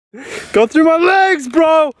Go through my legs,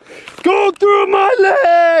 bro! Go through my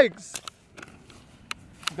legs!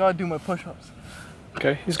 I gotta do my push-ups.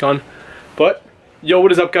 Okay, he's gone. But, yo,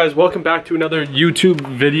 what is up, guys? Welcome back to another YouTube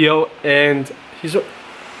video. And he's a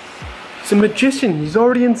magician. He's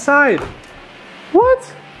already inside.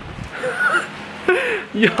 What?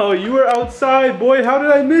 Yo, you were outside, boy. How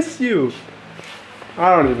did I miss you?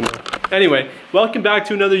 I don't even know. Anyway, welcome back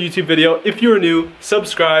to another YouTube video. If you're new,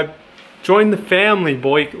 subscribe. Join the family,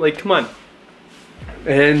 boy. Like, come on.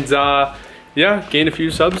 And yeah, gained a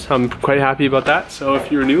few subs. I'm quite happy about that. So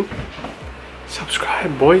if you're new,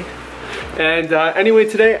 subscribe, boy. And anyway,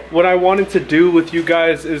 today what I wanted to do with you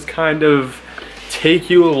guys is kind of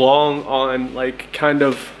take you along on like kind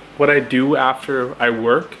of what I do after I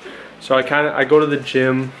work. So I go to the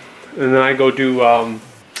gym and then I go do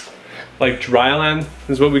like dry land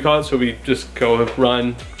is what we call it. So we just go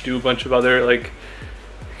run, do a bunch of other like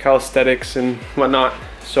calisthenics and whatnot.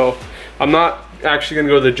 So I'm not actually gonna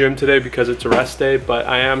go to the gym today because it's a rest day, but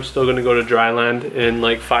I am still gonna go to dry land in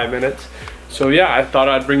like 5 minutes. So yeah, I thought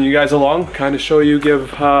I'd bring you guys along, kind of show you,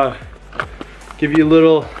 give you a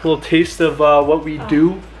little taste of what we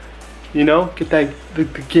do, you know, get that the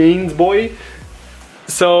gains, boy.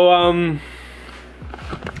 So yeah.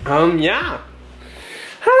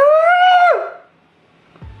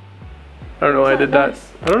 I don't know why I did that.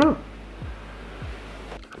 I don't know.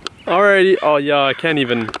 Alrighty, oh yeah, I can't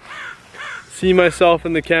even see myself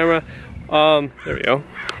in the camera. There we go.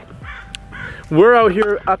 We're out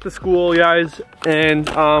here at the school, guys, and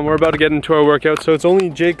we're about to get into our workout. So it's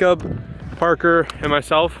only Jacob, Parker, and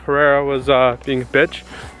myself. Herrera was being a bitch.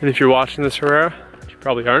 And if you're watching this, Herrera, you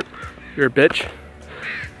probably aren't, you're a bitch.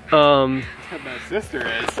 My sister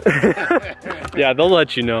is. Yeah, they'll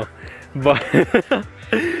let you know. But,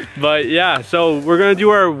 but yeah, so we're gonna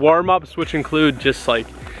do our warm-ups, which include just like,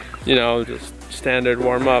 you know, just standard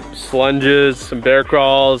warm-ups, lunges, some bear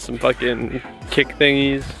crawls, some fucking kick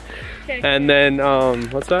thingies. And then,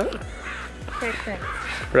 what's that? Kick things.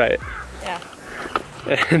 Right. Yeah.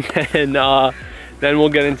 And then we'll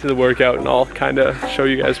get into the workout and I'll kind of show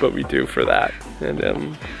you guys what we do for that.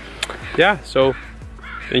 And yeah, so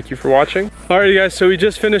thank you for watching. Alrighty guys, so we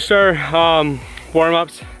just finished our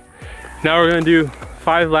warm-ups. Now we're gonna do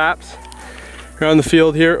 5 laps around the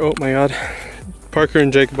field here. Oh my God. Parker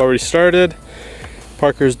and Jacob already started.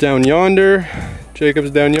 Parker's down yonder.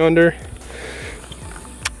 Jacob's down yonder.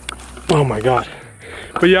 Oh my God.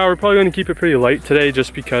 But yeah, we're probably gonna keep it pretty light today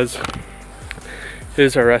just because it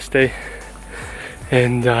is our rest day.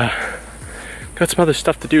 And got some other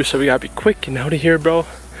stuff to do, so we gotta be quick and out of here, bro.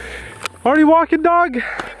 Already walking, dog?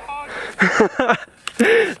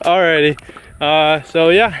 Alrighty. So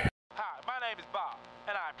yeah.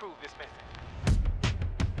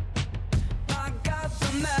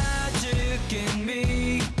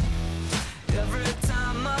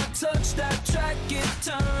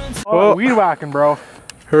 Oh, weed whacking, bro.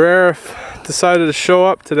 Herrera decided to show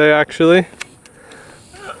up today, actually.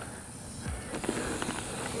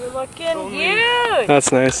 You're looking huge.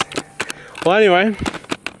 That's nice. Well, anyway,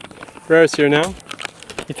 Herrera's here now.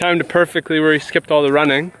 He timed it perfectly where he skipped all the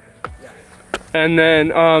running. And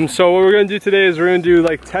then, so what we're gonna do today is we're gonna do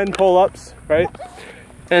like 10 pull-ups, right?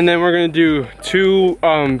 And then we're gonna do 2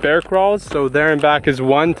 bear crawls. So there and back is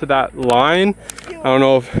 1 to that line. I don't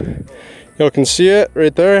know if y'all can see it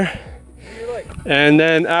right there. And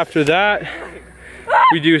then after that,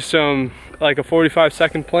 we do some, like a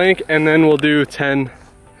 45-second plank, and then we'll do 10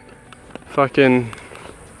 fucking,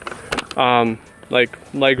 like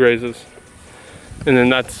leg raises. And then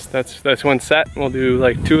that's 1 set. We'll do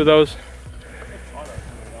like 2 of those.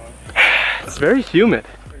 It's very humid.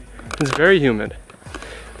 It's very humid.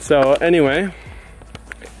 So anyway,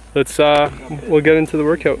 let's we'll get into the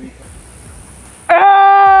workout.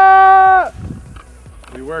 Ah!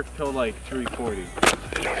 We work till like 3:40.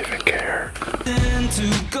 I don't even care.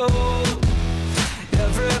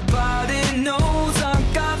 Everybody knows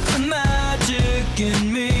I've got the magic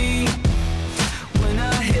in me. When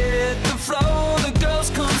I hit the floor, the girls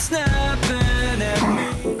come snapping at me.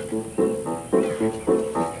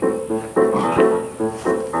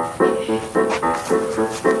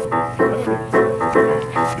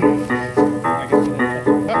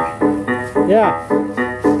 Yeah.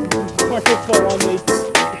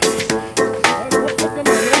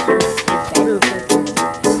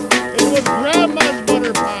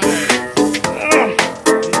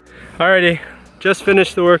 Alrighty, just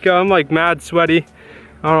finished the workout. I'm like mad sweaty.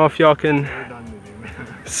 I don't know if y'all can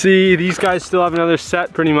see. These guys still have another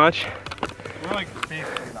set pretty much. We're like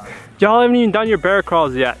basically done. Y'all haven't even done your bear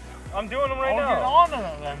crawls yet. I'm doing them right now. Get on them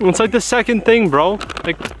then. It's like the second thing, bro.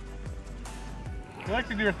 Like, You like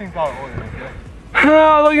to do your things all in order, okay?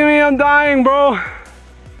 Oh, look at me, I'm dying, bro.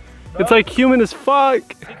 It's like humid as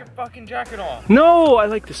fuck. Take your fucking jacket off. No, I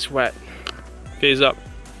like to sweat. Phase up.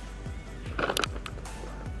 That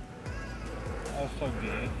was so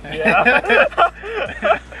gay. Yeah.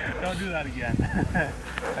 Don't do that again.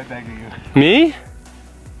 I beg of you. Me?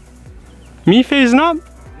 Me phasing up?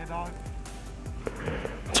 Yeah, dog.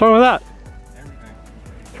 What's wrong with that? Everything.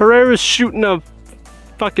 Herrera's shooting a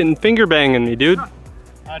fucking finger banging me, dude.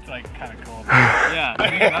 That's like kind of cool. Yeah,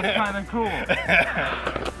 that's kind of cool.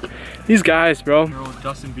 These guys, bro. Your old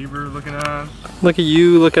Justin Bieber looking ass. Look at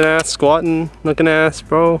you looking ass, squatting, looking ass,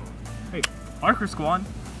 bro. Hey, Parker squad.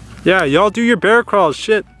 Yeah, y'all do your bear crawls,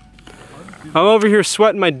 shit. I'm over here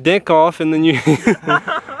sweating my dick off and then you...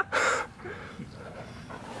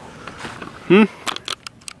 Yeah,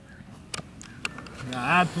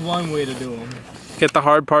 that's one way to do them. Get the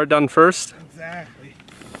hard part done first. Exactly.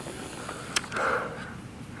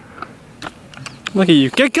 Look at you.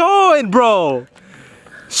 Get going, bro!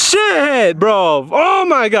 Shit, bro! Oh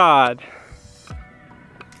my god!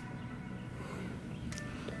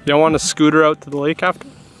 Y'all want to scooter out to the lake after?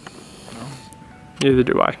 No. Neither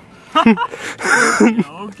do I.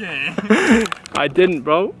 Okay. I didn't,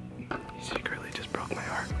 bro. You secretly just broke my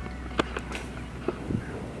heart.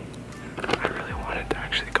 I really wanted to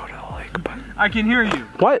actually go to the lake, but... I can hear you.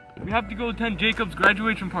 What? We have to go attend Jacob's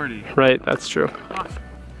graduation party. Right, that's true.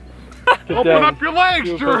 Open down. up your legs,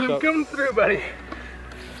 Do a Jordan. push-up. Come through, buddy.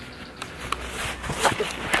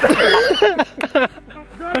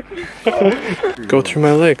 Go through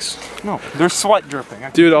my legs. No, there's sweat dripping.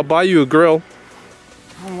 Dude, I'll buy you a grill.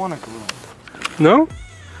 I don't want a grill. No?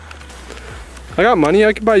 I got money,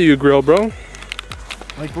 I could buy you a grill, bro.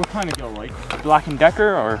 Like what kind of grill? Like Black &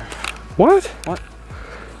 Decker or? What? What?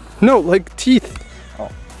 No, like teeth.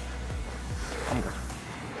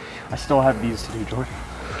 I still have these to do, Jordan.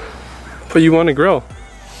 But you want a grill.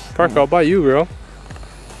 Parker, I'll buy you a grill.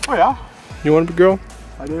 Oh yeah, You want a grill?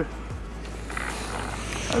 I do.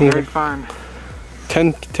 Okay. Very fine.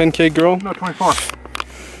 10K grill? No, 24.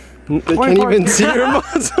 They can't even see your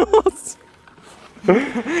muscles. Dude,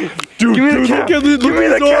 look at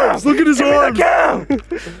his arms. Look at his arms.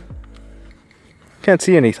 Can't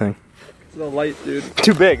see anything. It's the light, dude.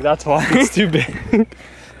 Too big, that's why. It's too big.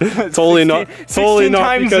 It's totally not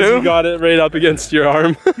because you got it right up against your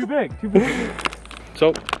arm. Too big, too big.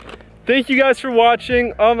 So, thank you guys for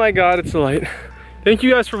watching. Oh my god, it's the light. Thank you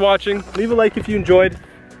guys for watching. Leave a like if you enjoyed.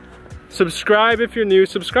 Subscribe if you're new.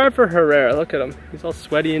 Subscribe for Herrera. Look at him. He's all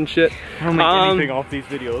sweaty and shit. I don't make anything off these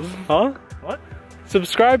videos. Huh? What?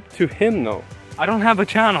 Subscribe to him though. I don't have a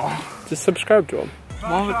channel. Just subscribe to him.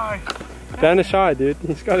 Well, Vanish Eye, dude.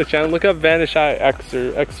 He's got a channel. Look up Vanish Eye X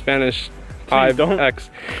or X Vanish Eye X.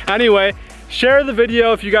 Anyway, share the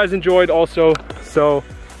video if you guys enjoyed also. So,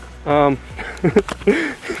 the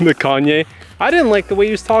Kanye. I didn't like the way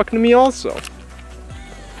he was talking to me also.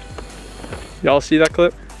 Y'all see that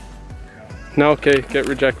clip? No, okay, get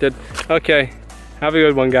rejected. Okay, have a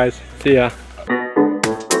good one guys. See ya.